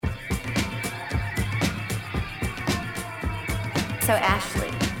So, Ashley.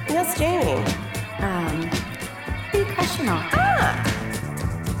 Yes, Jamie. Who are you crushing on?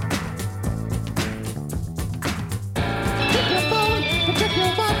 Pick your phone and check your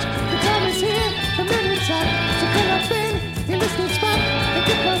watch. The time is here, the minute's up. So come up in this new spot and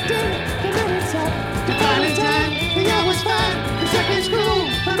get plugged in. The minute's up. The final time, the hour's fine. The second's cool,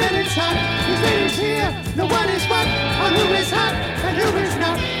 the minute's hot. These ladies here, no one is what on who is hot and who is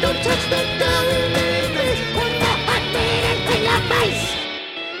not. Don't touch the dial, please. One more hot minute in your face.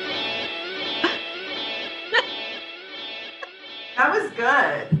 That was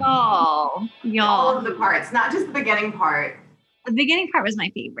good. Oh, All y'all. of the parts, not just the beginning part. The beginning part was my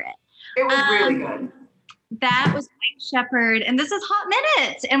favorite. It was really good. That was Mike Shepard, and this is Hot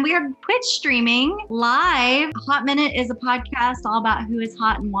Minute, and we are Twitch streaming live. Hot Minute is a podcast all about who is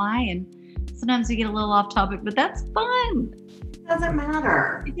hot and why, and sometimes we get a little off topic, but that's fun. It doesn't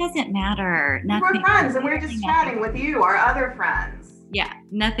matter. It doesn't matter. We're friends, and we're just chatting with you, our other friends. Yeah,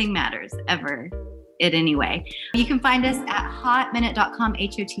 nothing matters ever. It anyway. You can find us at hotminute.com,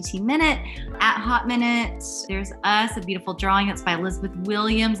 HOTT Minute. At Hot Minute, there's us, a beautiful drawing that's by Elizabeth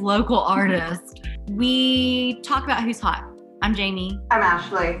Williams, local artist. We talk about who's hot. I'm Jamie. I'm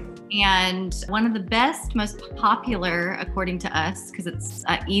Ashley. And one of the best, most popular, according to us, because it's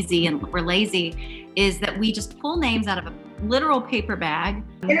easy and we're lazy, is that we just pull names out of a literal paper bag.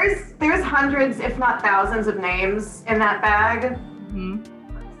 There's hundreds, if not thousands, of names in that bag. Mm-hmm.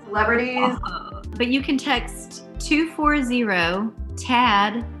 Celebrities. But you can text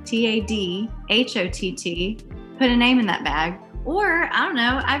 240-TAD, TAD, HOTT, put a name in that bag. Or, I don't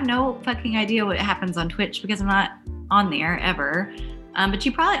know, I have no fucking idea what happens on Twitch because I'm not on there ever. But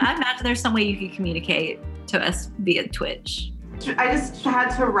I imagine there's some way you could communicate to us via Twitch. I just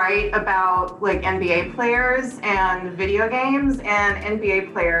had to write about like NBA players and video games, and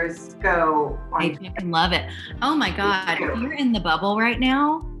NBA players go on. I fucking love it. Oh my God, you're in the bubble right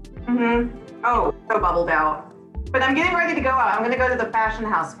now? Mm-hmm. Oh, so bubbled out. But I'm getting ready to go out. I'm going to go to the fashion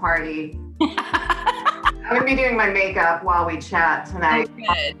house party. I'm going to be doing my makeup while we chat tonight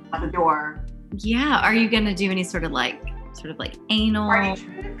at the door. Yeah. Are you going to do any sort of like anal party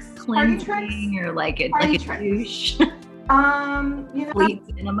tricks? cleansing or like a douche? Complete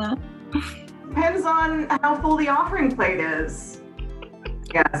cinema. Depends on how full the offering plate is.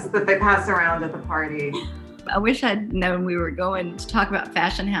 Yes, that they pass around at the party. I wish I'd known we were going to talk about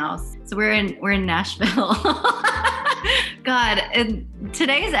Fashion House. So we're in Nashville. God, and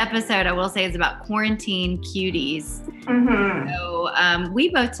today's episode, I will say, is about quarantine cuties. Mm-hmm. So we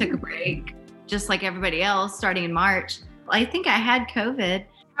both took a break, just like everybody else, starting in March. I think I had COVID.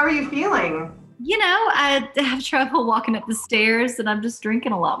 How are you feeling? You know, I have trouble walking up the stairs, and I'm just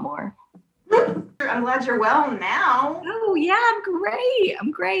drinking a lot more. I'm glad you're well now. Oh, yeah,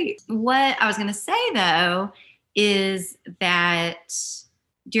 I'm great. What I was going to say, though, is that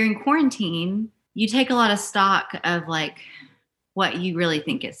during quarantine, you take a lot of stock of like what you really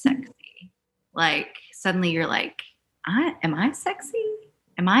think is sexy. Like suddenly you're like, am I sexy?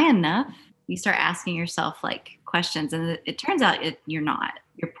 Am I enough? You start asking yourself like questions, and it turns out you're not.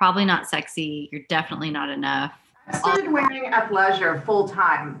 You're probably not sexy. You're definitely not enough. I started wearing athleisure full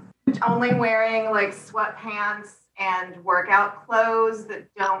time. Only wearing like sweatpants and workout clothes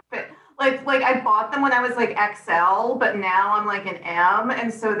that don't fit. Like I bought them when I was like XL, but now I'm like an M,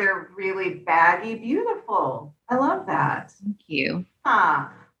 and so they're really baggy, beautiful. I love that. Thank you.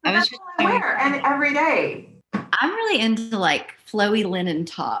 That's all I wear, and every day. I'm really into like flowy linen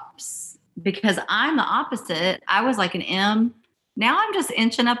tops because I'm the opposite. I was like an M. Now I'm just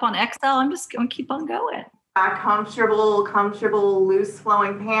inching up on XL. I'm just going to keep on going. Comfortable, loose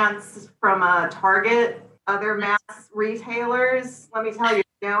flowing pants from Target, other mass retailers. Let me tell you,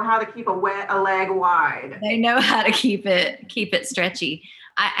 they know how to keep a leg wide. They know how to keep it stretchy.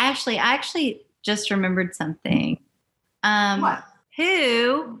 I actually just remembered something. What?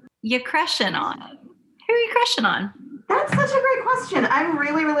 Who you crushing on? Who are you crushing on? That's such a great question. I'm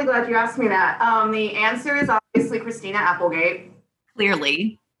really, really glad you asked me that. The answer is obviously Christina Applegate.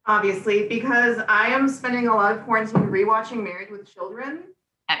 Clearly. Obviously, because I am spending a lot of quarantine rewatching Married with Children.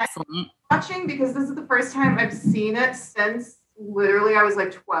 Excellent. Watching because this is the first time I've seen it since literally I was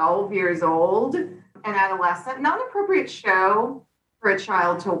like 12 years old, an adolescent. Not an appropriate show for a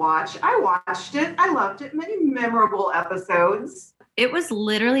child to watch. I watched it. I loved it. Many memorable episodes. It was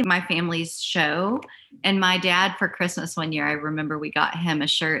literally my family's show. And my dad, for Christmas one year, I remember we got him a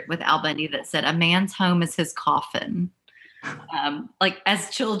shirt with Al Bundy that said, "A man's home is his coffin." Like as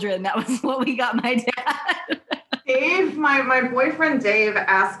children, that was what we got my dad. Dave, my boyfriend Dave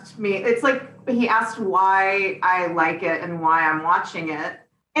asked me, it's like he asked why I like it and why I'm watching it.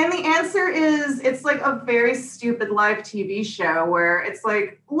 And the answer is it's like a very stupid live TV show where it's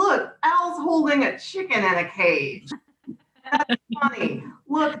like, look, Al's holding a chicken in a cage. That's funny.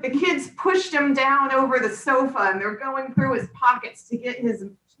 Look, the kids pushed him down over the sofa and they're going through his pockets to get his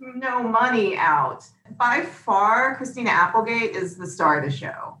no money out. By far, Christina Applegate is the star of the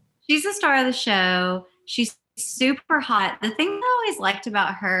show. She's the star of the show. She's super hot. The thing I always liked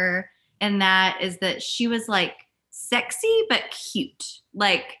about her in that is that she was like sexy but cute.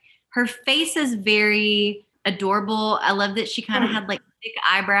 Like her face is very adorable. I love that she kind of had like thick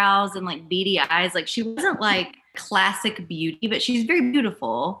eyebrows and like beady eyes. Like she wasn't like classic beauty, but she's very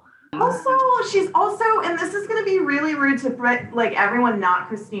beautiful. Also, she's also, and this is going to be really rude to like everyone not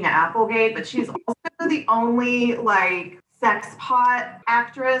Christina Applegate, but she's also the only like sex pot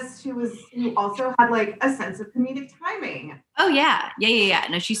actress who also had like a sense of comedic timing. Oh yeah.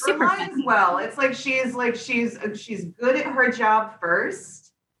 No, she's super funny. Well, it's like she's good at her job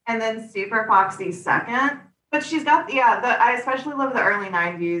first, and then super foxy second. But she's got I especially love the early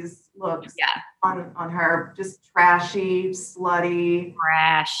 90s looks on her. Just trashy, slutty.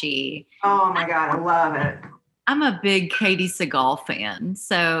 Oh my God, I love it. I'm a big Katie Sagal fan,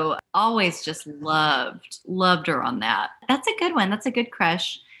 so always just loved her on that. That's a good one. That's a good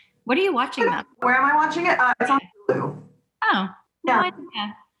crush. What are you watching now? Where am I watching it? It's on Hulu. Oh, yeah.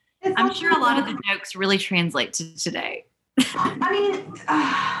 I'm sure a lot of the jokes really translate to today. I mean,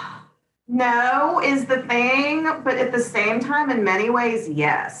 no is the thing, but at the same time, in many ways,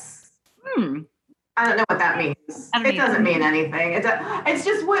 yes. I don't know what that means. It doesn't mean anything. It's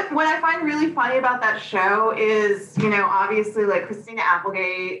just what I find really funny about that show is, obviously like Christina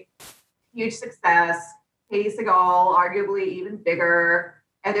Applegate, huge success, Katie Sagal, arguably even bigger,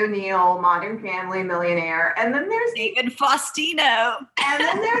 Ed O'Neill, Modern Family, millionaire, and then there's David Faustino. And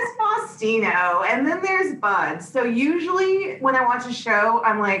then there's Faustino, and then there's Bud. So usually when I watch a show,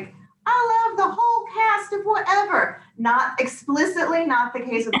 I'm like, I love the whole cast of whatever. Not explicitly, not the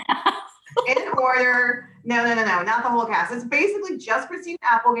case with in order. No, not the whole cast. It's basically just Christina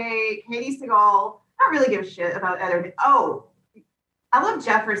Applegate, Katie Sagal. I don't really give a shit about Ed. Oh, I love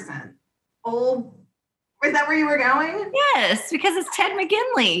Jefferson. Is that where you were going? Yes, because it's Ted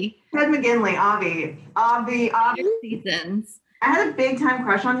McGinley. Avi. Seasons. I had a big time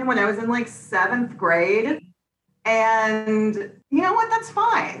crush on him when I was in like 7th grade. And you know what? That's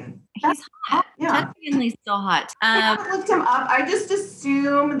fine. He's hot. Yeah. Ted McGinley's still hot. I haven't looked him up. I just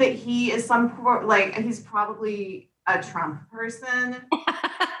assume that he is he's probably a Trump person,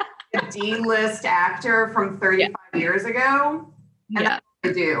 a D-list actor from 35 years ago. And that's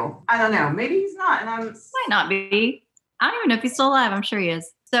what I do. I don't know. Maybe he's not. And might not be. I don't even know if he's still alive. I'm sure he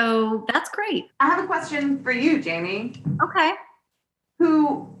is. So that's great. I have a question for you, Jamie. Okay.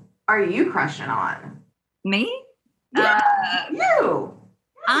 Who are you crushing on? Me? Yeah, you.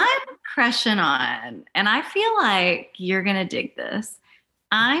 I'm crushing on, and I feel like you're going to dig this.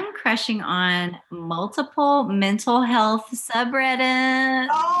 I'm crushing on multiple mental health subreddits.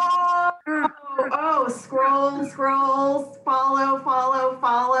 Oh, scroll,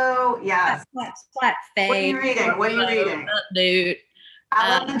 follow. Yes. Flat fade. What are you reading? Dude.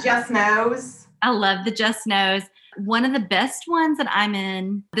 I love the Just Knows. I love the Just Knows. One of the best ones that I'm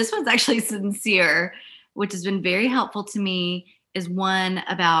in, this one's actually sincere, which has been very helpful to me, is one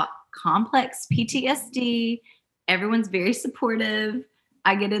about complex PTSD. Everyone's very supportive.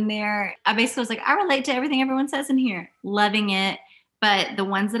 I get in there. I basically was like, I relate to everything everyone says in here. Loving it. But the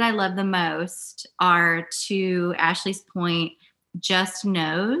ones that I love the most are, to Ashley's point, Just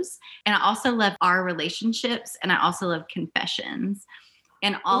Knows. And I also love Our Relationships. And I also love Confessions.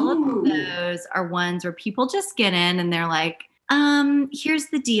 And all of those are ones where people just get in and they're like, here's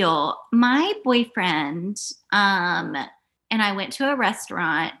the deal. My boyfriend, and I went to a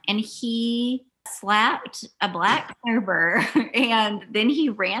restaurant and he slapped a black server and then he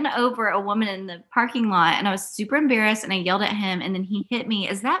ran over a woman in the parking lot and I was super embarrassed and I yelled at him and then he hit me.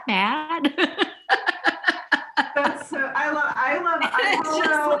 Is that bad? That's so, I love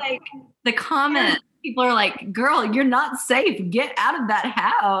just like the comments. People are like, girl, you're not safe. Get out of that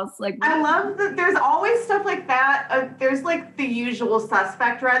house. Like, I love that there's always stuff like that. There's like the usual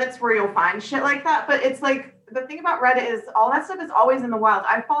suspect Reddits where you'll find shit like that. But it's like, the thing about Reddit is all that stuff is always in the wild.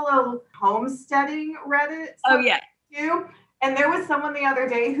 I follow homesteading Reddit. Oh, yeah. Too. And there was someone the other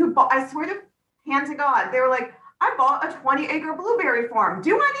day who bought, I swear to hand to God, they were like, I bought a 20-acre blueberry farm.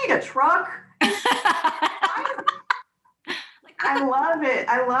 Do I need a truck? I love it.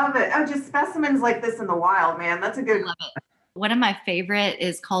 Oh, just specimens like this in the wild, man. That's a good one. One of my favorite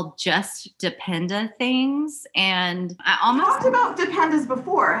is called Just Dependa Things. And I almost talked about Dependas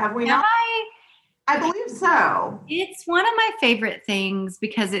before, have we not? I believe so. It's one of my favorite things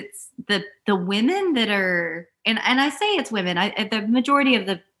because it's the women that are, and I say it's women. The majority of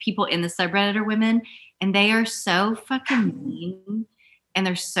the people in the subreddit are women, and they are so fucking mean, and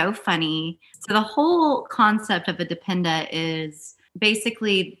they're so funny. So the whole concept of a dependa is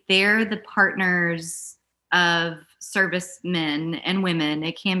basically they're the partners of servicemen and women.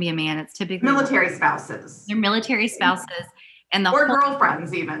 It can be a man. It's typically Military spouses. They're military spouses. And or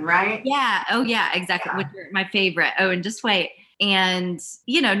girlfriends even, right? Yeah. Oh, yeah, exactly. Yeah. Which are my favorite. Oh, and just wait. And,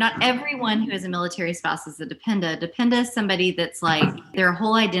 not everyone who is a military spouse is a dependa. Dependa is somebody that's like, their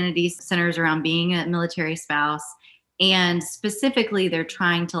whole identity centers around being a military spouse. And specifically, they're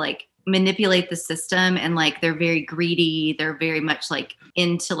trying to like manipulate the system, and like they're very greedy. They're very much like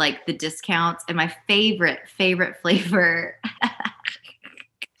into like the discounts. And my favorite flavor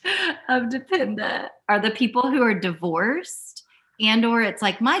of dependa are the people who are divorced. And or it's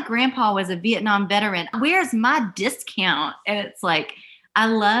like, my grandpa was a Vietnam veteran. Where's my discount? And it's like, I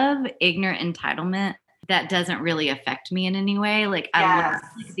love ignorant entitlement that doesn't really affect me in any way. Like, I love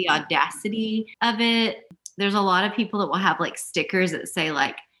like, the audacity of it. There's a lot of people that will have like stickers that say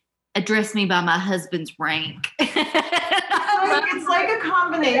like, address me by my husband's rank. It's like a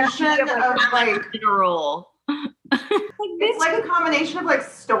combination of like general. It's like a combination of like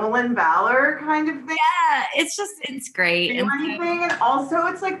stolen valor kind of thing. Yeah, it's great. And also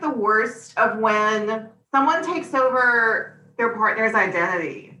it's like the worst of when someone takes over their partner's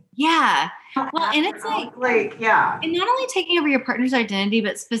identity. Yeah. Well, and it's yeah. And not only taking over your partner's identity,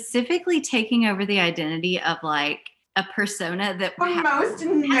 but specifically taking over the identity of like a persona that the most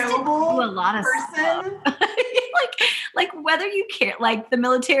noble a lot of person. like whether you care, like the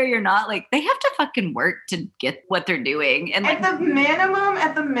military or not, like they have to fucking work to get what they're doing. And at the minimum,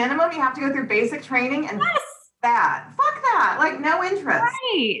 you have to go through basic training and fuck that. Like no interest.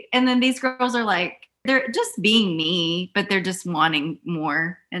 Right. And then these girls are like, they're just being me, but they're just wanting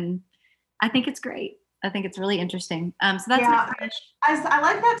more. And I think it's great. I think it's really interesting. So that's I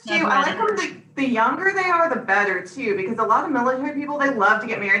like that too. I like them. The younger they are, the better too, because a lot of military people, they love to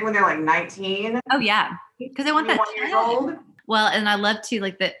get married when they're like 19. Oh yeah, because they want that 21 years old. Well, and I love to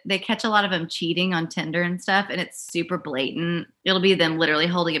like that they catch a lot of them cheating on Tinder and stuff, and it's super blatant. It'll be them literally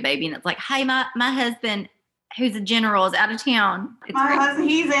holding a baby, and it's like, "Hi, my husband, who's a general, is out of town. My husband,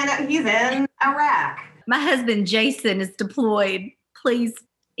 he's in Iraq. My husband, Jason, is deployed. Please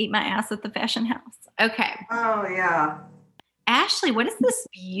eat my ass at the fashion house." Okay. Oh, yeah. Ashley, what is this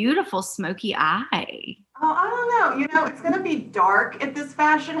beautiful smoky eye? Oh, I don't know. It's going to be dark at this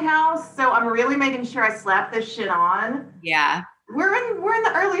fashion house, so I'm really making sure I slap this shit on. Yeah. We're in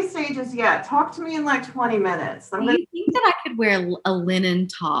the early stages yet. Talk to me in like 20 minutes. Do you think that I could wear a linen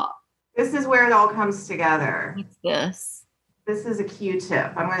top? This is where it all comes together. What's this? This is a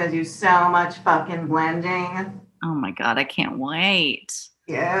Q-tip. I'm going to do so much fucking blending. Oh my God, I can't wait.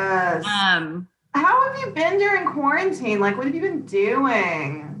 Yes. How have you been during quarantine? Like, what have you been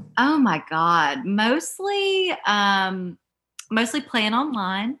doing? Oh my God. Mostly playing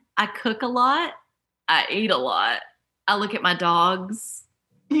online. I cook a lot. I eat a lot. I look at my dogs.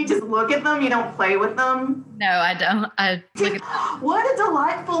 You just look at them? You don't play with them? No, I don't. I look at them. What a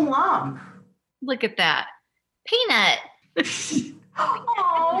delightful lump. Look at that. Peanut.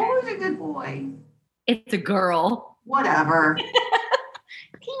 Oh, who's a good boy? It's a girl. Whatever.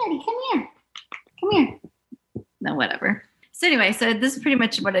 Peanutty, come here. Come here. No, whatever. So anyway, this is pretty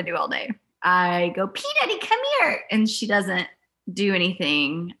much what I do all day. I go, Peanutty, come here. And she doesn't do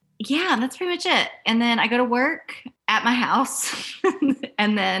anything. Yeah, that's pretty much it. And then I go to work at my house.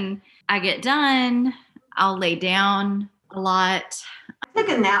 And then I get done. I'll lay down a lot. I took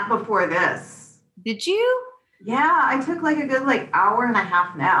a nap before this. Did you? Yeah, I took like a good hour and a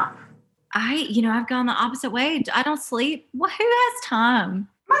half nap. I've gone the opposite way. I don't sleep. Well, who has time?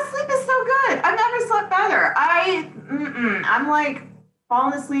 My sleep is so good. I've never slept better. I'm like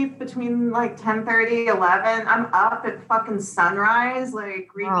falling asleep between like 10:30, 11. I'm up at fucking sunrise, like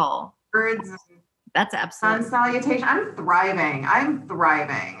reading birds. That's absolutely sun salutation. I'm thriving.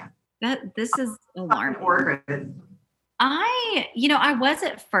 This is alarming. I was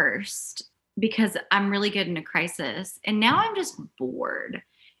at first because I'm really good in a crisis, and now I'm just bored.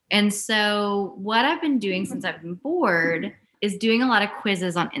 And so what I've been doing since I've been bored is doing a lot of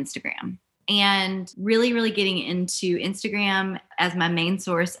quizzes on Instagram and really, really getting into Instagram as my main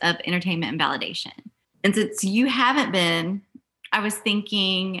source of entertainment and validation. And since you haven't been, I was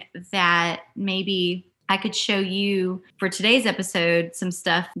thinking that maybe I could show you for today's episode some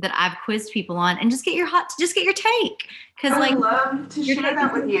stuff that I've quizzed people on and just get your take. Because I would love to share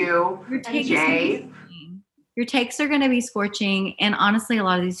that with you. Your Your takes are going to be scorching. And honestly, a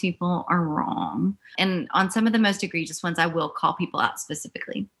lot of these people are wrong. And on some of the most egregious ones, I will call people out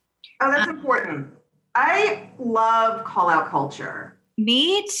specifically. Oh, that's important. I love call out culture.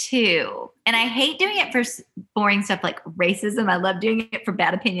 Me too. And I hate doing it for boring stuff like racism. I love doing it for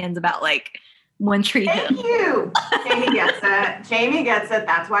bad opinions about like One Tree Hill. Thank you. Jamie gets it. Jamie gets it.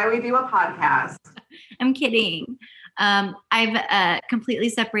 That's why we do a podcast. I'm kidding. I've completely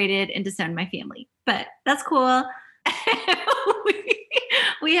separated and disowned my family, but that's cool.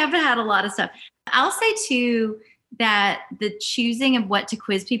 we haven't had a lot of stuff. I'll say too that the choosing of what to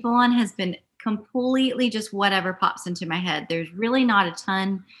quiz people on has been completely just whatever pops into my head. There's really not a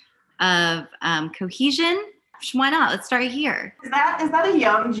ton of cohesion. Why not? Let's start here. Is that a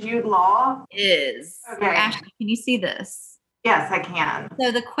young Jude Law? It is. Okay. Ashley, can you see this? Yes, I can.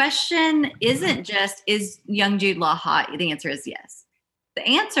 So the question isn't just, is young Jude Law hot? The answer is yes. The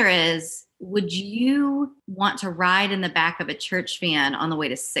answer is, would you want to ride in the back of a church van on the way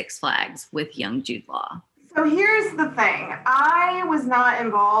to Six Flags with young Jude Law? So here's the thing. I was not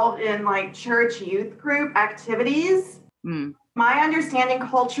involved in like church youth group activities. My understanding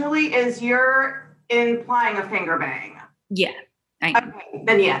culturally is you're implying a finger bang. Yeah. Okay,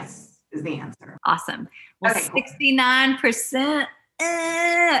 then yes is the answer. Awesome. Well, Okay, cool. 69%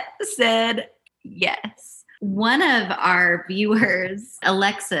 said yes. One of our viewers,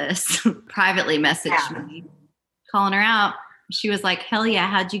 Alexis, privately messaged me, calling her out. She was like, hell yeah,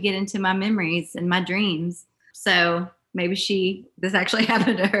 how'd you get into my memories and my dreams? So maybe this actually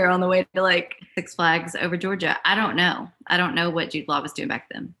happened to her on the way to like Six Flags over Georgia. I don't know. I don't know what Jude Law was doing back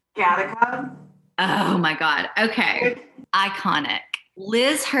then. Gattaca. Oh my God. Okay. Iconic.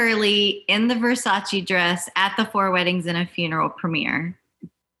 Liz Hurley in the Versace dress at the Four Weddings and a Funeral premiere.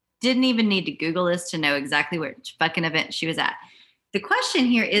 Didn't even need to Google this to know exactly which fucking event she was at. The question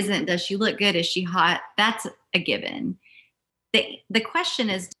here isn't, does she look good? Is she hot? That's a given. The question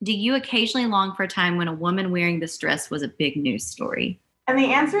is, do you occasionally long for a time when a woman wearing this dress was a big news story? And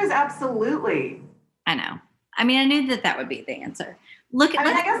the answer is absolutely. I know. I mean, I knew that would be the answer. I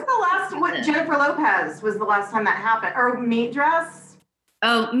guess Jennifer Lopez was the last time that happened. Or Meat Dress.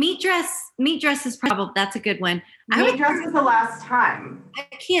 Oh, Meat Dress is probably, that's a good one. Meat Dress was the last time.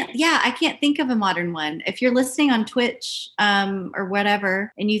 I can't think of a modern one. If you're listening on Twitch or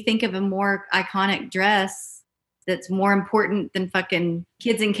whatever, and you think of a more iconic dress that's more important than fucking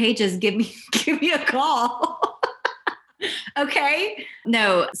kids in cages, give me a call. Okay.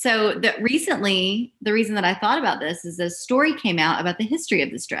 No. So recently, the reason that I thought about this is a story came out about the history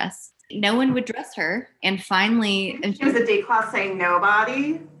of this dress. No one would dress her. And finally, she was a declassé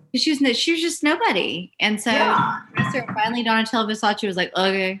nobody. She was just nobody. And so finally Donatella Versace was like,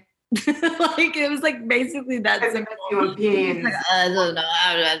 okay. Like it was like basically that simple. I don't know.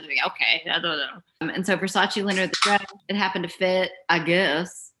 Okay. I don't know. And so Versace lent her the dress. It happened to fit, I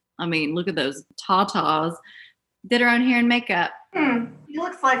guess. I mean, look at those tatas. Did her own hair and makeup. She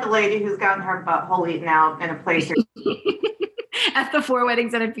looks like a lady who's gotten her butthole eaten out in a place. At the Four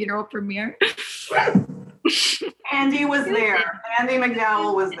Weddings and a Funeral premiere. Andy was there. Andy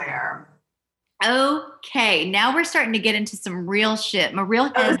McDowell was there. Okay, now we're starting to get into some real shit. My real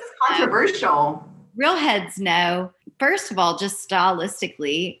heads. This is controversial. Real heads know. First of all, just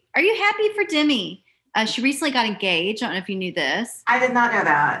stylistically, are you happy for Demi? She recently got engaged. I don't know if you knew this. I did not know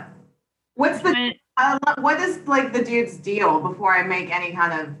that. What is like the dude's deal before I make any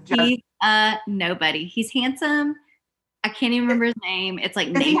kind of judgment? He's nobody. He's handsome. I can't even remember his name. It's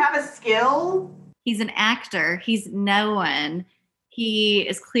like, does he have a skill? He's an actor. He's no one. He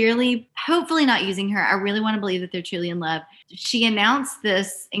is clearly, hopefully not using her. I really want to believe that they're truly in love. She announced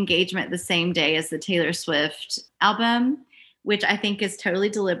this engagement the same day as the Taylor Swift album, which I think is totally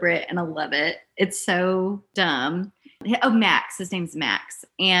deliberate and I love it. It's so dumb. Oh, Max. His name's Max.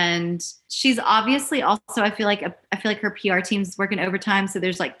 And she's obviously also, I feel like her PR team's working overtime. So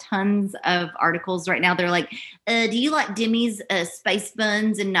there's like tons of articles right now. They're like, do you like Demi's spice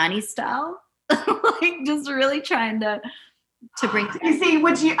buns and 90s style? Like just really trying to bring. You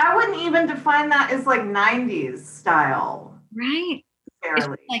see, I wouldn't even define that as like 90s style. Right.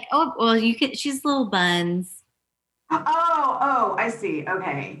 Like, oh, well, she's little buns. Oh, I see.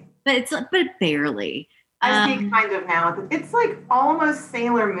 Okay. But barely. I see kind of now. It's like almost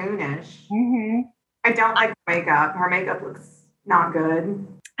Sailor Moonish. Mm-hmm. I don't like her makeup. Her makeup looks not good.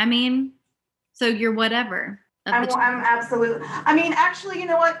 I mean, so you're whatever. I'm absolutely. I mean, actually, you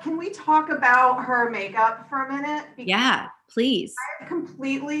know what? Can we talk about her makeup for a minute? Because yeah, please. I've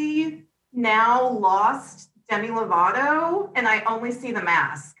completely now lost Demi Lovato, and I only see the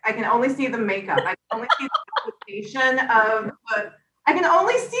mask. I can only see the makeup. I can only see the application of I can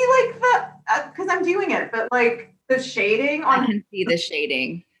only see like the because I'm doing it, but like the shading I on. can see the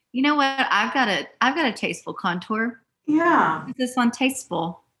shading. You know what? I've got a tasteful contour. Yeah. Is this one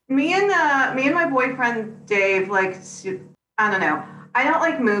tasteful? Me and my boyfriend Dave like to, I don't know. I don't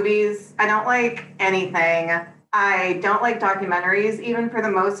like movies. I don't like anything. I don't like documentaries, even for the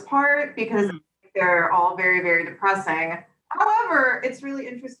most part, because they're all very, very depressing. However, it's really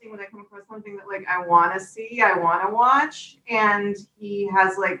interesting when I come across something that like I want to see, I want to watch, and he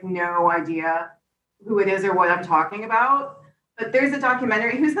has like no idea who it is or what I'm talking about. But there's a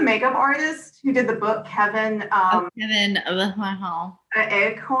documentary. Who's the makeup artist who did the book? Kevin Kevin Ekwan.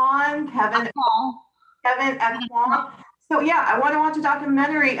 Kevin Ekwan. So yeah, I want to watch a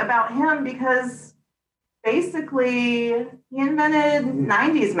documentary about him because basically he invented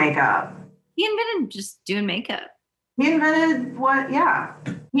 90s makeup. He invented just doing makeup. He invented what? Yeah.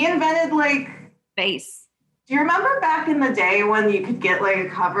 He invented like face. Do you remember back in the day when you could get like a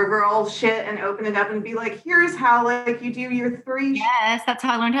CoverGirl shit and open it up and be like, here's how like you do your three. Yes, that's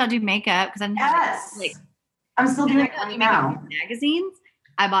how I learned how to do makeup because I'm I'm still doing it right now. Magazines.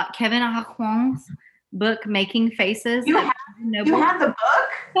 I bought Kevin Aquan's book, Making Faces. You had the book?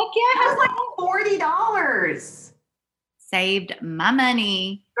 Heck yeah, it was like $40. Saved my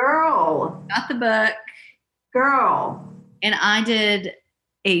money. Girl. Got the book. Girl. And I did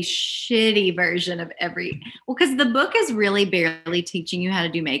a shitty version of because the book is really barely teaching you how to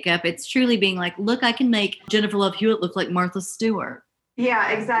do makeup. It's truly being like, look, I can make Jennifer Love Hewitt look like Martha Stewart.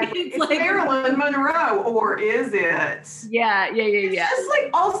 Yeah, exactly. It's like Marilyn Monroe, or is it? Yeah. It's just like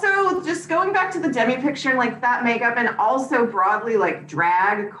also just going back to the demi picture and like that makeup and also broadly like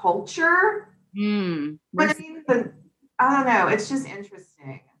drag culture. But I mean, I don't know. It's just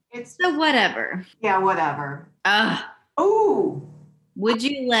interesting. It's so whatever. Yeah, whatever. Oh. Would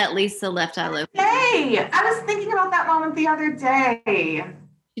you let Lisa Left Eye Loaf? Hey, I was thinking about that moment the other day.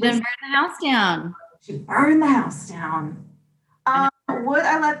 She done burned the house down. She burned the house down. Would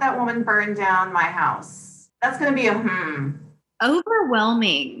I let that woman burn down my house? That's going to be a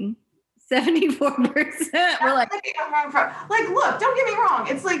overwhelming 74%. We're like, look, don't get me wrong.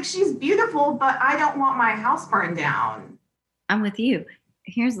 It's like she's beautiful, but I don't want my house burned down. I'm with you.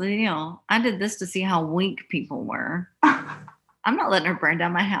 Here's the deal. I did this to see how weak people were. I'm not letting her burn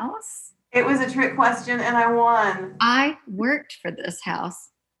down my house. It was a trick question and I won. I worked for this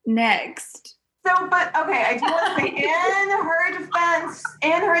house. Next. So, but okay, I do want to say in her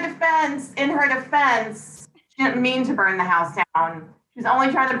defense, she didn't mean to burn the house down. She was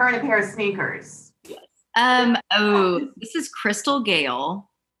only trying to burn a pair of sneakers. This is Crystal Gale.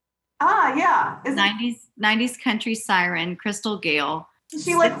 Yeah. 90s country siren, Crystal Gale. Is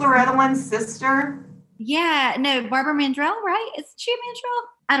she like Loretta Lynn's sister? Yeah, no, Barbara Mandrell, right? Is she Mandrell?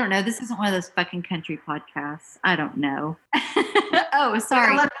 I don't know. This isn't one of those fucking country podcasts. I don't know. Oh,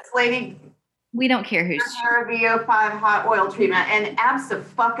 sorry. Let this lady. We don't care who's her VO5 hot oil treatment, and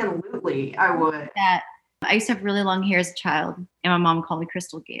abso-fucking-lutely, I would. I used to have really long hair as a child, and my mom called me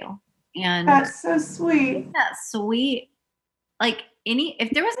Crystal Gale. And that's so sweet. That's sweet. Like if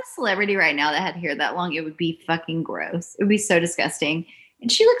there was a celebrity right now that had hair that long, it would be fucking gross. It would be so disgusting.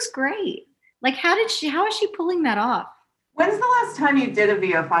 And she looks great. Like, how is she pulling that off? When's the last time you did a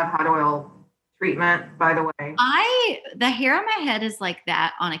VO5 hot oil treatment, by the way? The hair on my head is like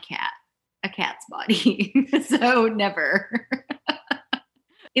that on a cat's body. So never.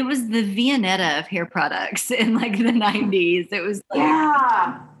 It was the Viennetta of hair products in like the 90s. It was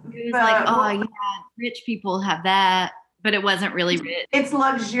like, rich people have that, but it wasn't really rich. It's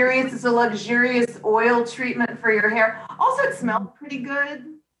luxurious. It's a luxurious oil treatment for your hair. Also, it smelled pretty good.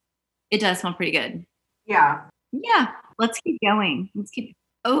 It does smell pretty good. Yeah. Yeah. Let's keep going.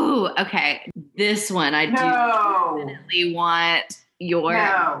 Oh, okay. This one I do definitely want your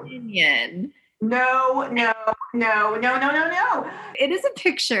opinion. No. It is a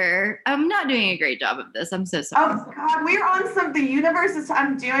picture. I'm not doing a great job of this. I'm so sorry. Oh God, we're on the universe.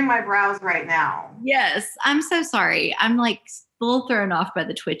 I'm doing my brows right now. Yes, I'm so sorry. I'm like a little thrown off by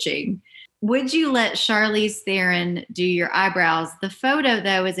the twitching. Would you let Charlize Theron do your eyebrows? The photo,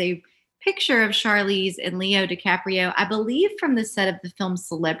 though, is a picture of Charlize and Leo DiCaprio, I believe from the set of the film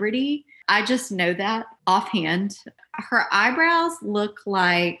Celebrity. I just know that offhand. Her eyebrows look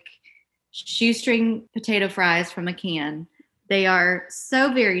like shoestring potato fries from a can. They are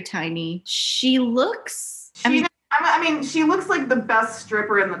so very tiny. She looks... she looks like the best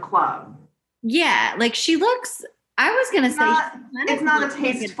stripper in the club. Yeah, like she looks... I was going to say... It's not a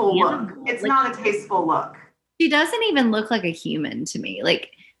tasteful look. It's not a tasteful look. She doesn't even look like a human to me.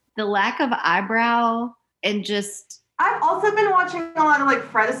 Like, the lack of eyebrow and just... I've also been watching a lot of like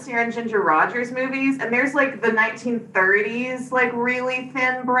Fred Astaire and Ginger Rogers movies, and there's like the 1930s like really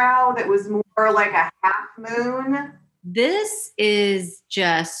thin brow that was more like a half moon. This is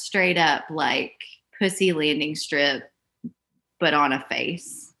just straight up like Pussy Landing Strip, but on a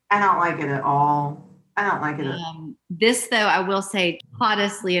face. I don't like it at all. I don't like it at all. This, though, I will say,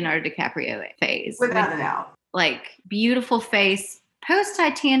 hottest Leonardo DiCaprio phase. Without a doubt. Like, beautiful face,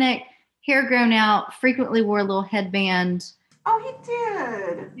 post-Titanic, hair grown out, frequently wore a little headband. Oh, he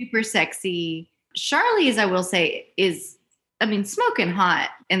did. Super sexy. Charlize, I will say, is, I mean, smoking hot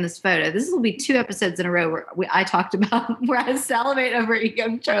in this photo. This will be 2 episodes in a row where I talked about where I salivate over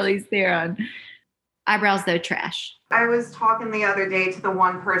young Charlize Theron. Eyebrows, though, trash. I was talking the other day to the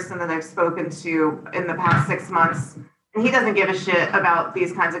one person that I've spoken to in the past 6 months, and he doesn't give a shit about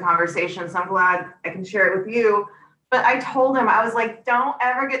these kinds of conversations. I'm glad I can share it with you. But I told him, I was like, don't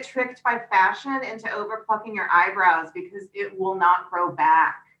ever get tricked by fashion into overplucking your eyebrows because it will not grow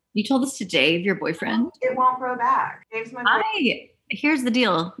back. You told this to Dave, your boyfriend? It won't grow back. Dave's my boyfriend. Here's the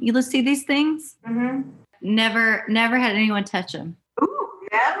deal. You see these things? Mm-hmm. Never had anyone touch them. Ooh,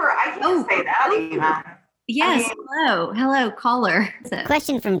 never. I can't say that even. Yes. I mean, hello, caller.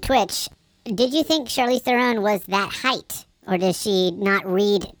 Question from Twitch. Did you think Charlize Theron was that height? Or does she not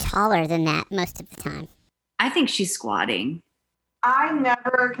read taller than that most of the time? I think she's squatting. I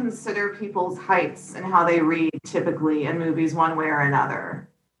never consider people's heights and how they read typically in movies one way or another.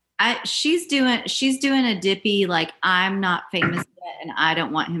 She's doing a dippy, like, I'm not famous yet and I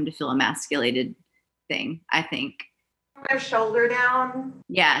don't want him to feel emasculated thing, I think. Her shoulder down.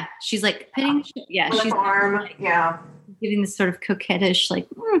 Yeah. She's like putting, she's arm. Like, yeah. Giving this sort of coquettish, like,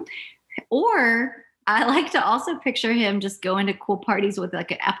 Or I like to also picture him just going to cool parties with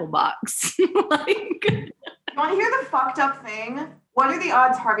like an apple box. Like, you want to hear the fucked up thing? What are the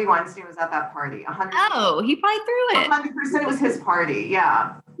odds Harvey Weinstein was at that party? 100%. Oh, he probably threw it. 100% it was his party.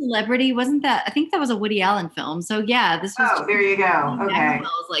 Yeah. Celebrity, wasn't that? I think that was a Woody Allen film. So yeah, this was. Oh, there you go. Okay.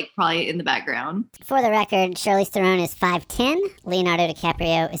 Was like probably in the background. For the record, Charlize Theron is 5'10". Leonardo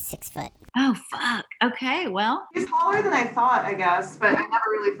DiCaprio is 6 foot. Oh fuck. Okay, well. He's taller than I thought, I guess, but I never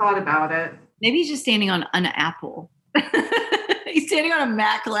really thought about it. Maybe he's just standing on an Apple. He's standing on a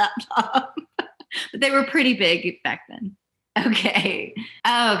Mac laptop. But they were pretty big back then. Okay.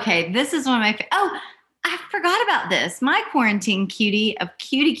 This is one of my I forgot about this. My quarantine cutie of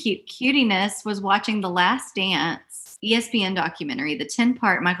cutiness was watching The Last Dance ESPN documentary, the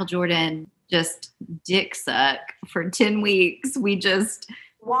 10-part Michael Jordan just dick suck for 10 weeks. We just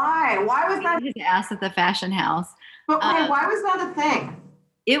Why was that his ass at the fashion house? But why was that a thing?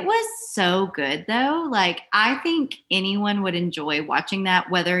 It was so good though. Like, I think anyone would enjoy watching that,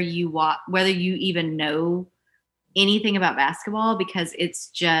 whether you even know anything about basketball, because it's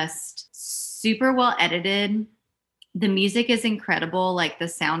just super well edited. The music is incredible. Like, the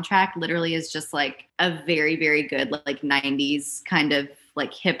soundtrack literally is just like a very, very good, like 90s kind of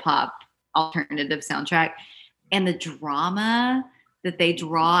like hip hop alternative soundtrack. And the drama that they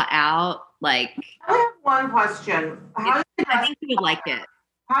draw out, like, I have one question. I think you would like it.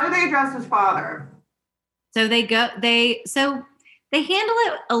 How do they address his father? So they handle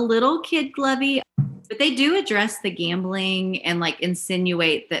it a little kid glovey, but they do address the gambling and like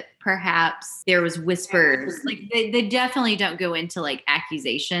insinuate that perhaps there was whispers. Like, they definitely don't go into like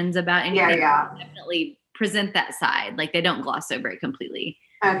accusations about anything. Yeah. They definitely present that side. Like, they don't gloss over it completely.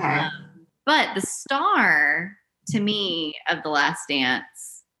 Okay. But the star to me of The Last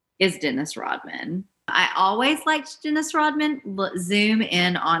Dance is Dennis Rodman. I always liked Dennis Rodman. Zoom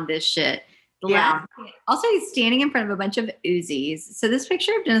in on this shit. Also, he's standing in front of a bunch of Uzis. So this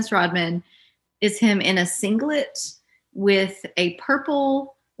picture of Dennis Rodman is him in a singlet with a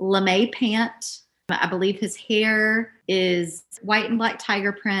purple lame pant. I believe his hair is white and black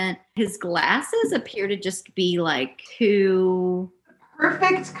tiger print. His glasses appear to just be like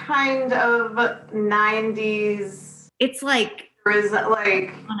perfect kind of 90s. It's like, or is it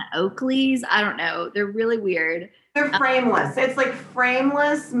like on Oakley's? I don't know. They're really weird. They're frameless. It's like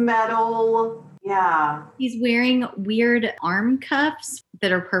frameless metal. Yeah. He's wearing weird arm cuffs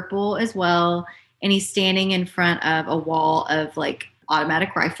that are purple as well. And he's standing in front of a wall of like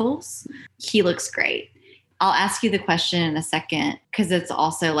automatic rifles. He looks great. I'll ask you the question in a second, because it's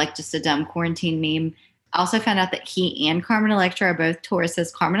also like just a dumb quarantine meme. I also found out that he and Carmen Electra are both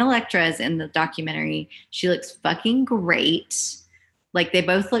Tauruses. Carmen Electra is in the documentary. She looks fucking great. Like, they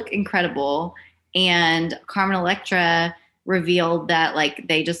both look incredible. And Carmen Electra revealed that like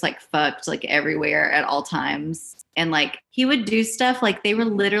they just like fucked like everywhere at all times. And like, he would do stuff like they were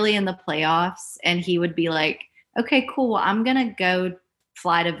literally in the playoffs and he would be like, okay, cool. I'm going to go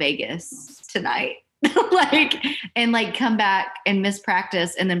fly to Vegas tonight. and come back and miss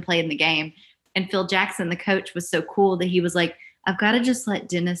practice and then play in the game. And Phil Jackson, the coach, was so cool that he was like, I've got to just let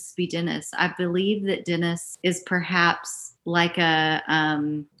Dennis be Dennis. I believe that Dennis is perhaps like a,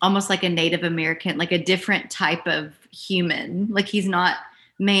 almost like a Native American, like a different type of human. Like he's not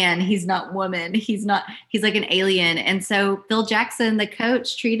man, he's not woman, he's like an alien. And so Phil Jackson, the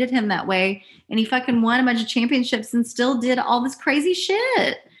coach, treated him that way. And he fucking won a bunch of championships and still did all this crazy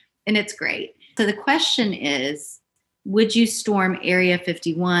shit. And it's great. So the question is, would you storm Area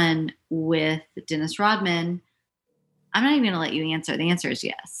 51 with Dennis Rodman? I'm not even going to let you answer. The answer is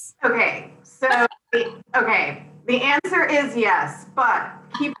yes. Okay. So, the answer is yes, but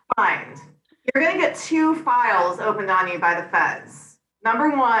keep in mind, you're going to get 2 files opened on you by the feds.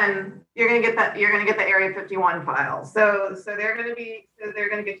 Number one, you're going to get the Area 51 files. So they're going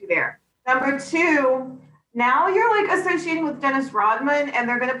to get you there. Number 2, now you're like associating with Dennis Rodman, and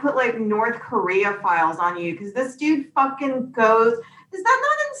they're going to put like North Korea files on you because this dude fucking goes. Is that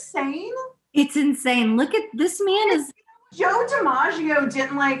not insane? It's insane. Look at this man is. Joe DiMaggio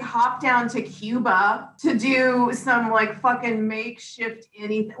didn't like hop down to Cuba to do some like fucking makeshift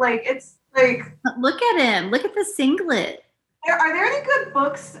anything. Like it's like. Look at him. Look at the singlet. Are there any good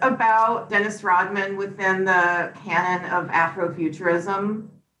books about Dennis Rodman within the canon of Afrofuturism?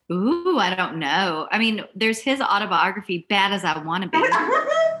 Ooh, I don't know. I mean, there's his autobiography, Bad as I Want to Be.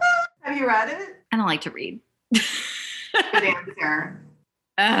 Have you read it? I don't like to read. Good answer.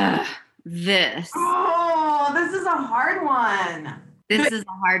 This. Oh, this is a hard one. This is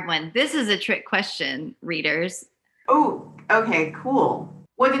a hard one. This is a trick question, readers. Oh, okay, cool.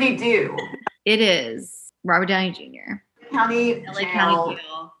 What did he do? It is Robert Downey Jr. County LA jail. County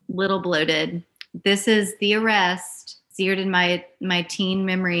Jail. Little bloated. This is the arrest seared in my teen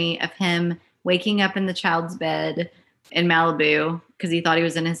memory of him waking up in the child's bed in Malibu because he thought he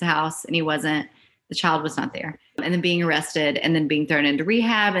was in his house and he wasn't. The child was not there. And then being arrested and then being thrown into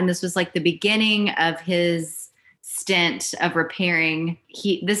rehab. And this was like the beginning of his stint of repairing.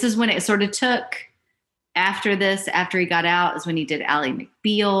 This is when it sort of took after this, after he got out, is when he did Ally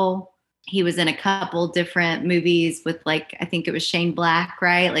McBeal. He was in a couple different movies with like, I think it was Shane Black,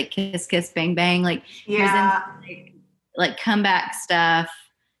 right? Like Kiss Kiss Bang Bang. Like yeah. He was in like comeback stuff.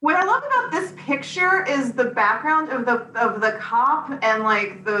 What I love about this picture is the background of the cop and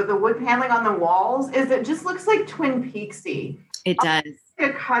like the wood paneling on the walls is it just looks like Twin Peaksy. It does. A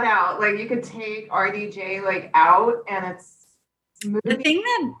cutout, like you could take RDJ like out and it's moving. The thing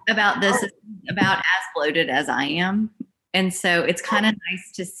about this is about as bloated as I am. And so it's kind of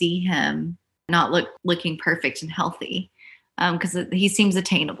nice to see him not looking perfect and healthy because he seems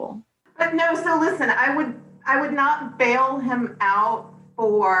attainable. But no, so listen, I would not bail him out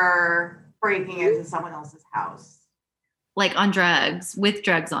for breaking into someone else's house. Like on drugs, with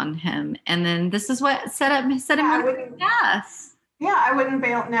drugs on him. And then this is what set him up for death. Yeah, I would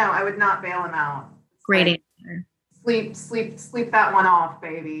not bail him out. Great answer. Sleep that one off,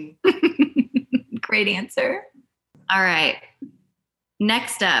 baby. Great answer. All right.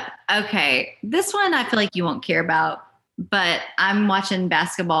 Next up. Okay. This one I feel like you won't care about, but I'm watching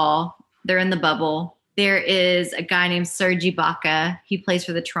basketball. They're in the bubble. There is a guy named Serge Ibaka. He plays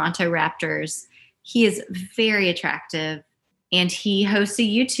for the Toronto Raptors. He is very attractive, and he hosts a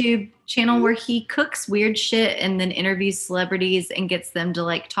YouTube channel where he cooks weird shit and then interviews celebrities and gets them to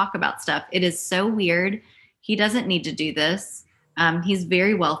like talk about stuff. It is so weird. He doesn't need to do this. He's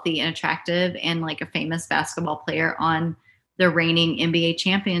very wealthy and attractive and like a famous basketball player on the reigning NBA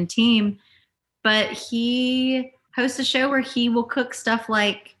champion team. But he hosts a show where he will cook stuff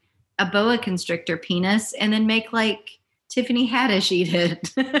like a boa constrictor penis and then make like Tiffany Haddish eat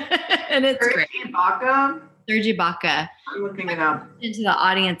it. And it's great. Serge Ibaka. I'm looking it up. Into the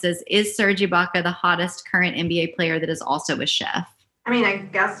audiences, is Serge Ibaka the hottest current NBA player that is also a chef? I mean, I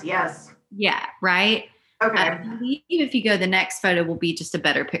guess yes. Yeah, right? Okay. I believe if you go, the next photo will be just a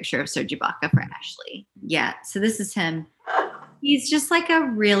better picture of Serge Ibaka for Ashley. Yeah, so this is him. He's just like a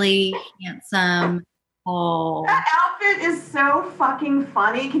really handsome, tall. That outfit is so fucking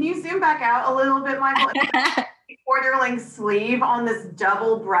funny. Can you zoom back out a little bit, Michael? Quarter-length sleeve on this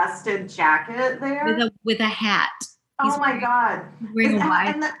double-breasted jacket there. With a hat. Oh my God. Wearing a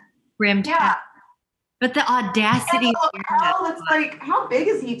wide brimmed hat. But the audacity. And the lapel, it's like, how big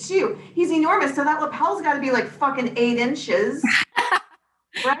is he too? He's enormous. So that lapel's got to be like fucking 8 inches.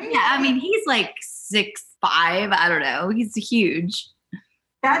 Right? Yeah, I mean, he's like 6'5". I don't know. He's huge.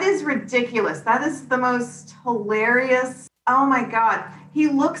 That is ridiculous. That is the most hilarious. Oh my God. He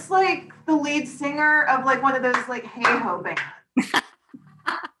looks like the lead singer of like one of those like hey-ho bands.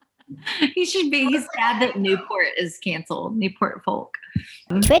 He should be. He's sad that Newport is canceled. Newport Folk.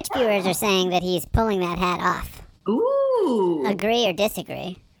 Twitch viewers are saying that he's pulling that hat off. Ooh. Agree or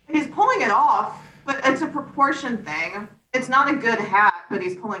disagree? He's pulling it off, but it's a proportion thing. It's not a good hat, but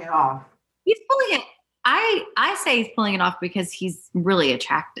he's pulling it off. He's pulling it. I say he's pulling it off because he's really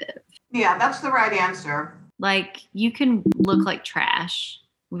attractive. Yeah, that's the right answer. Like, you can look like trash.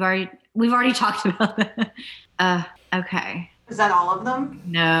 We've already talked about that. Okay. Is that all of them?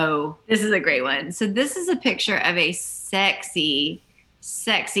 No. This is a great one. So this is a picture of a sexy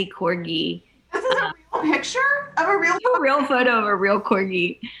corgi. This is a real picture of a real A real photo of a real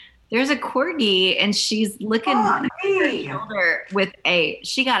corgi. There's a corgi and she's looking over her shoulder with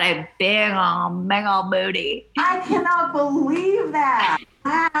she got a big old booty. I cannot believe that.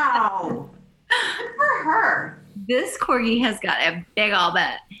 Wow. Good for her. This corgi has got a big old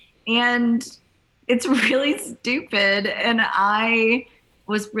butt. And it's really stupid. And I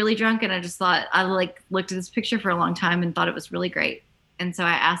was really drunk and I just thought, I looked at this picture for a long time and thought it was really great. And so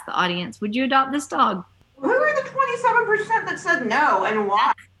I asked the audience, would you adopt this dog? Who are the 27% that said no and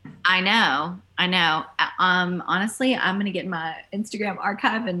why? I know. Honestly, I'm going to get my Instagram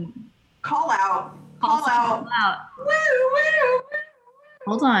archive and Call out. call some people out. Woo, woo, woo.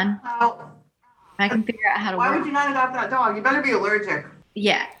 Hold on. Oh, I can figure out how to why work. would you not adopt that dog? You better be allergic.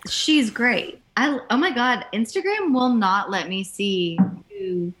 Yeah, she's great. Oh my God, Instagram will not let me see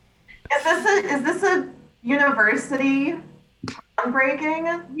who. Is this a university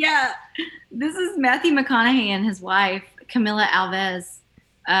groundbreaking? Yeah, this is Matthew McConaughey and his wife Camila Alves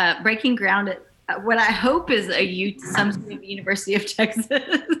breaking ground at what I hope is some sort of University of Texas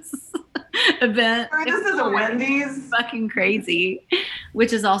event. Or this is a Wendy's. Fucking crazy,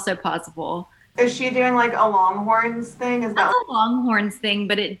 which is also possible. Is she doing like a Longhorns thing? Is that Not a Longhorns thing,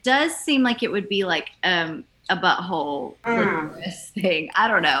 but it does seem like it would be like a butthole thing. I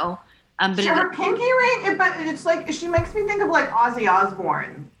don't know. But her pinky ring? But it's like she makes me think of like Ozzy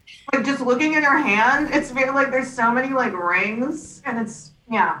Osbourne. Like just looking at her hand, it's very like there's so many like rings, and it's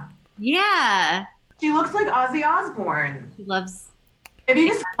yeah. She looks like Ozzy Osbourne. She loves. If you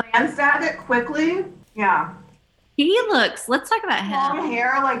just glance at it quickly, yeah. He looks. Let's talk about him. Long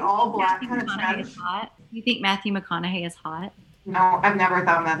hair, like all black, Matthew kind of McConaughey trench. is hot. You think Matthew McConaughey is hot? No, I've never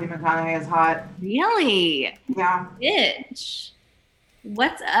thought Matthew McConaughey is hot. Really? Yeah. Bitch.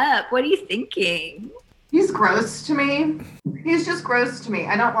 What's up? What are you thinking? He's gross to me. He's just gross to me.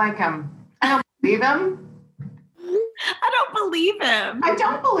 I don't like him. I don't believe him. I don't believe him. I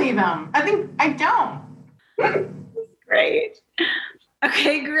don't believe him. I don't. Great.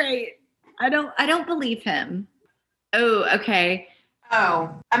 Okay, great. I don't believe him. Oh, okay. Oh,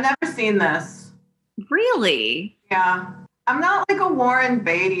 I've never seen this. Really? Yeah. I'm not like a Warren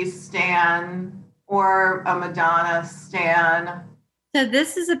Beatty stan or a Madonna stan. So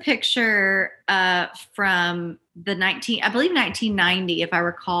this is a picture from the 1990, if I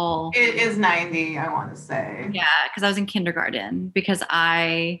recall. It is 90, I want to say. Yeah, because I was in kindergarten because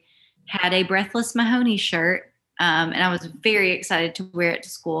I had a Breathless Mahoney shirt and I was very excited to wear it to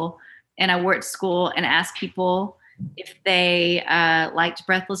school. And I wore it to school and asked people if they liked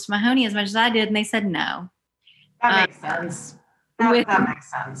Breathless Mahoney as much as I did, and they said no. That makes sense. That makes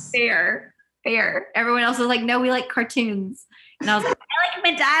sense. Fair. Everyone else was like, no, we like cartoons. And I was like, I like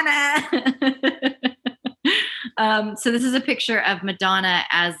Madonna. So this is a picture of Madonna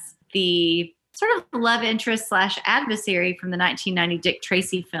as the sort of love interest / adversary from the 1990 Dick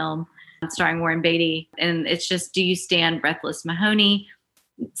Tracy film starring Warren Beatty. And it's just, do you stand Breathless Mahoney?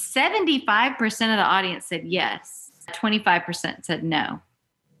 75% of the audience said yes. 25% said no.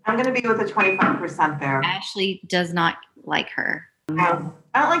 I'm going to be with the 25% there. Ashley does not like her. No,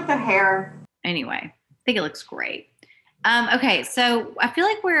 I don't like the hair. Anyway, I think it looks great. Okay, so I feel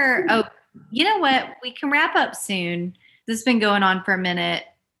like you know what? We can wrap up soon. This has been going on for a minute.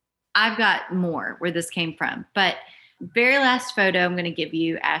 I've got more where this came from. But very last photo I'm going to give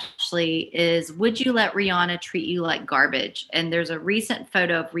you, Ashley, is would you let Rihanna treat you like garbage? And there's a recent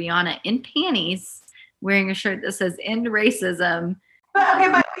photo of Rihanna in panties wearing a shirt that says end racism. But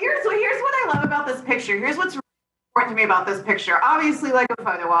here's what I love about this picture. Here's what's important to me about this picture. Obviously, like a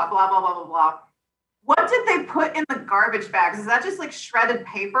photo op, blah, blah, blah, blah, blah. What did they put in the garbage bags? Is that just like shredded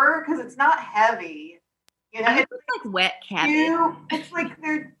paper? Because it's not heavy. You know, It's like wet cabbage. it's like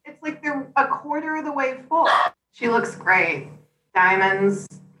they're a quarter of the way full. She looks great. Diamonds,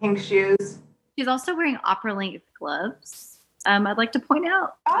 pink shoes. She's also wearing opera length gloves. I'd like to point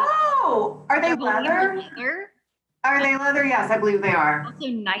out. Oh, are they leather? Leather. Are they leather? Yes, I believe they are. Also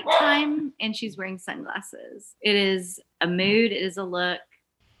nighttime, and she's wearing sunglasses. It is a mood. It is a look.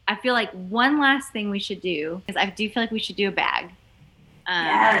 I feel like one last thing we should do is I do feel like we should do a bag.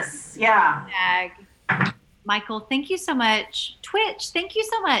 Yes. Yeah. Bag. Michael, thank you so much. Twitch, thank you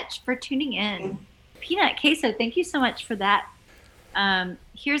so much for tuning in. Peanut Queso, thank you so much for that.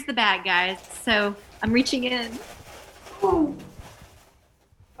 Here's the bag, guys. So I'm reaching in. Oh,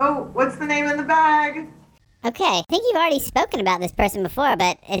 what's the name in the bag? Okay, I think you've already spoken about this person before,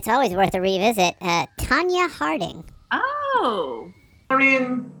 but it's always worth a revisit. Tanya Harding. Oh. I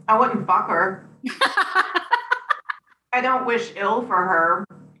mean, I wouldn't fuck her. I don't wish ill for her.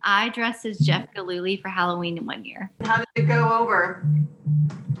 I dressed as Jeff Galooly for Halloween one year. How did it go over?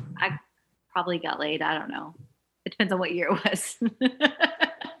 I probably got laid. I don't know. It depends on what year it was.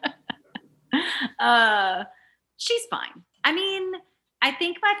 She's fine. I mean, I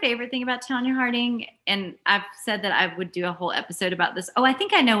think my favorite thing about Tanya Harding, and I've said that I would do a whole episode about this. Oh, I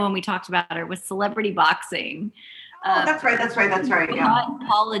think I know when we talked about her, was celebrity boxing. Oh, that's right. Yeah.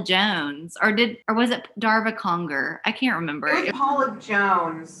 Paula Jones, or was it Darva Conger? I can't remember. It was Paula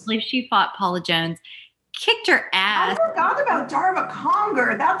Jones. I believe she fought Paula Jones, kicked her ass. I forgot about Darva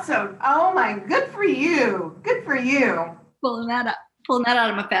Conger. Oh my, good for you. Good for you. Pulling that out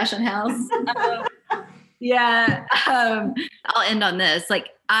of my fashion house. Yeah. I'll end on this. Like,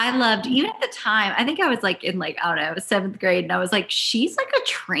 I loved, even at the time, I think I was like in I don't know, 7th grade, and I was like, she's like a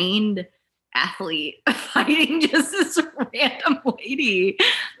trained athlete fighting just this random lady.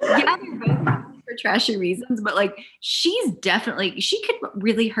 Yeah, they're both for trashy reasons, but like, she could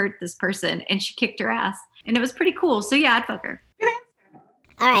really hurt this person, and she kicked her ass, and it was pretty cool. So yeah, I'd fuck her.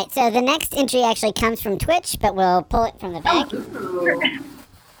 All right, so the next entry actually comes from Twitch, but we'll pull it from the bag.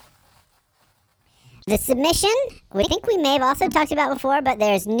 The submission, we think we may have also talked about before, but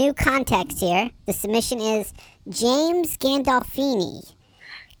there's new context here. The submission is James Gandolfini.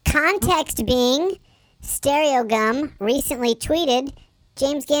 Context being, Stereogum recently tweeted,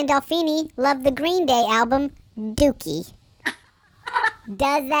 James Gandolfini loved the Green Day album, Dookie.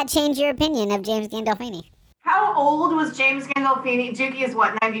 Does that change your opinion of James Gandolfini? How old was James Gandolfini? Dookie is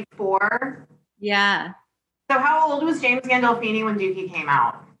what, 94? Yeah. So how old was James Gandolfini when Dookie came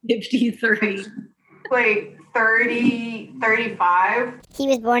out? 53. Like 30, 35? He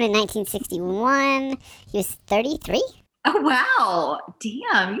was born in 1961. He was 33. Oh, wow.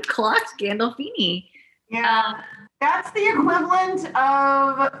 Damn, you clocked Gandolfini. Yeah. That's the equivalent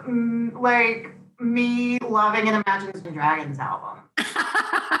of me loving an Imagine Dragons album.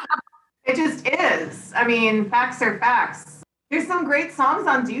 It just is. I mean, facts are facts. There's some great songs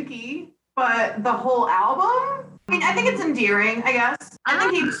on Dookie, but the whole album? I mean, I think it's endearing, I guess.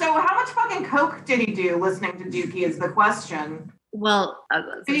 So how much fucking coke did he do listening to Dookie is the question. Well,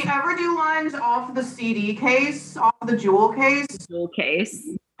 did he ever do lines off the CD case, off the jewel case? Jewel case.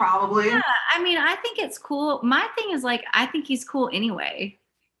 Probably. Yeah, I mean, I think it's cool. My thing is I think he's cool anyway.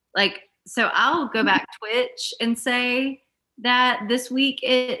 So I'll go back Twitch and say that this week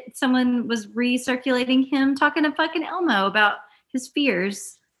someone was recirculating him talking to fucking Elmo about his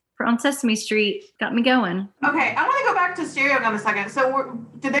fears on Sesame Street. Got me going. Okay, I want to go back to Stereogum a second. So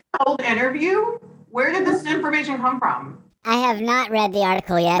did they hold interview? Where did this information come from? I have not read the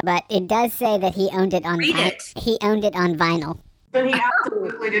article yet, but it does say that he owned it on He owned it on vinyl. Then he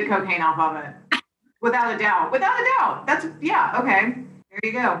absolutely did cocaine off of it. Without a doubt. Without a doubt. Okay. There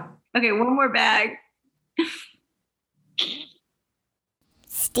you go. Okay, one more bag.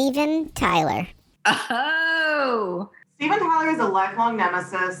 Steven Tyler. Oh. Steven Tyler is a lifelong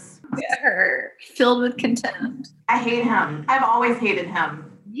nemesis. Her. Filled with contempt. I hate him. I've always hated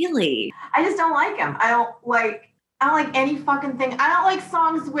him. Really? I just don't like him. I don't like any fucking thing. I don't like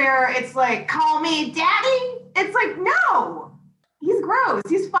songs where it's like, call me daddy. It's like, no. He's gross.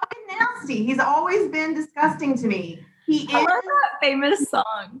 He's fucking nasty. He's always been disgusting to me. I love that famous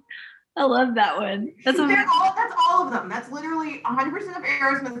song. I love that one. That's all of them. That's literally 100% of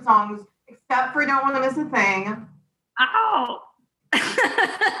Aerosmith songs, except for Don't Want to Miss a Thing. Ow.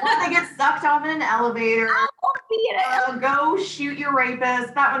 When they get sucked off in an elevator. Go shoot your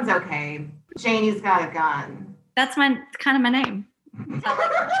rapist. That one's okay. Janie's got a gun. That's kind of my name.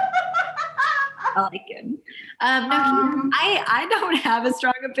 I like him. I don't have a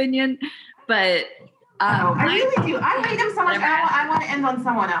strong opinion, but I really do. I hate him so much. I want to end on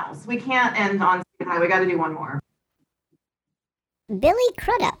someone else. We can't end on. We got to do one more. Billy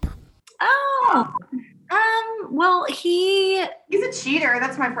Crudup. Oh. Well, he's a cheater.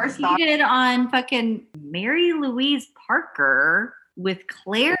 That's my first thought. He cheated on fucking Mary Louise Parker with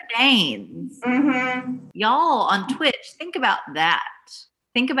Claire Danes. Mm-hmm. Y'all on Twitch, think about that.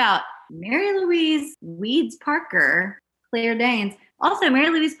 Think about Mary Louise Weeds Parker, Claire Danes. Also, Mary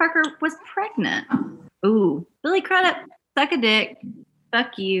Louise Parker was pregnant. Ooh, Billy Crudup, suck a dick.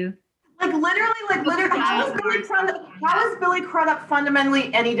 Fuck you. Like literally, how is Billy Crudup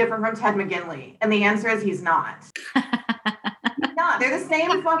fundamentally any different from Ted McGinley? And the answer is he's not. He's not. They're the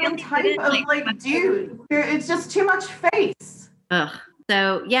same fucking type of like dude. It's just too much face. Ugh.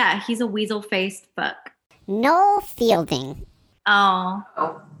 So yeah, he's a weasel-faced fuck. Noel Fielding. Oh.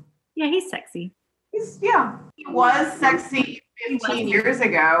 Oh, Yeah, he's sexy. he was sexy 15 years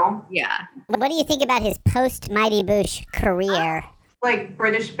ago. Yeah. What do you think about his post-Mighty Boosh career? Like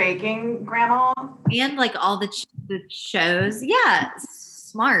British baking grandma. And like all the shows. Yeah,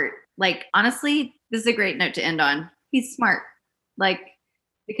 smart. Like honestly, this is a great note to end on. He's smart. Like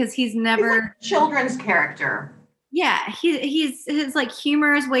because he's never He's like a children's character. Yeah, he's his like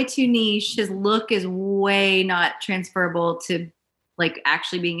humor is way too niche. His look is way not transferable to like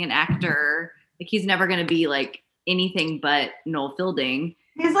actually being an actor. Like he's never going to be like anything but Noel Fielding.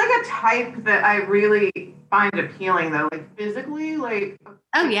 He's like a type that I really find appealing though, like physically, like.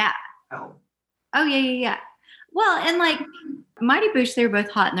 Oh yeah. Oh. Oh yeah. Well, and like Mighty Boosh, they were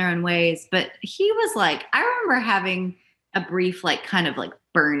both hot in their own ways, but he was like, I remember having a brief like kind of like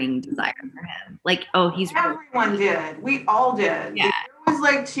burning desire for him. Like, oh, he's Everyone did. We all did. Yeah. It was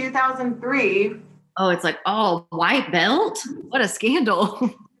like 2003. Oh, it's like, oh, white belt? What a scandal.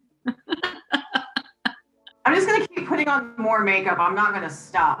 I'm just gonna keep putting on more makeup. I'm not gonna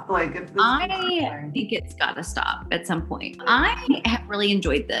stop. Like I think it's got to stop at some point. I have really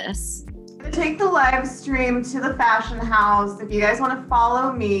enjoyed this. I'm gonna take the live stream to the fashion house. If you guys want to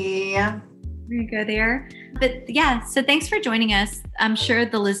follow me, We're gonna go there. But yeah, so thanks for joining us. I'm sure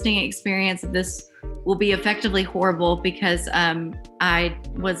the listening experience of this will be effectively horrible because I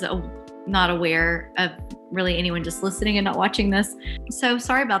was not aware of really anyone just listening and not watching this. So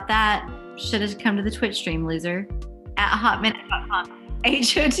sorry about that. Should have come to the Twitch stream, loser. At hotminute.com.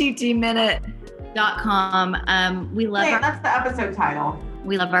 HOTTminute.com. We love that's the episode title.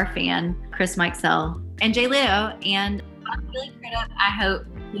 We love our fan, Chris Mikesell and Jay Leo. And I'm really proud of. I hope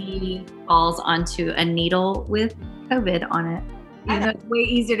he falls onto a needle with COVID on it. Even though it's way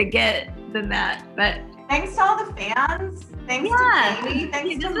easier to get than that. But thanks to all the fans. Thanks to Amy.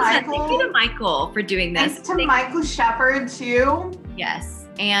 Thanks to Michael. Thank you to Michael for doing this. Thanks to Michael Shepard too. Yes.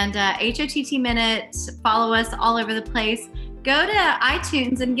 And HOTT Minute, follow us all over the place. Go to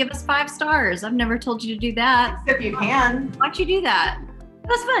iTunes and give us 5 stars. I've never told you to do that. If you can. Why don't you do that? It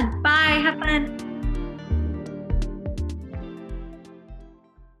was fun. Bye. Have fun.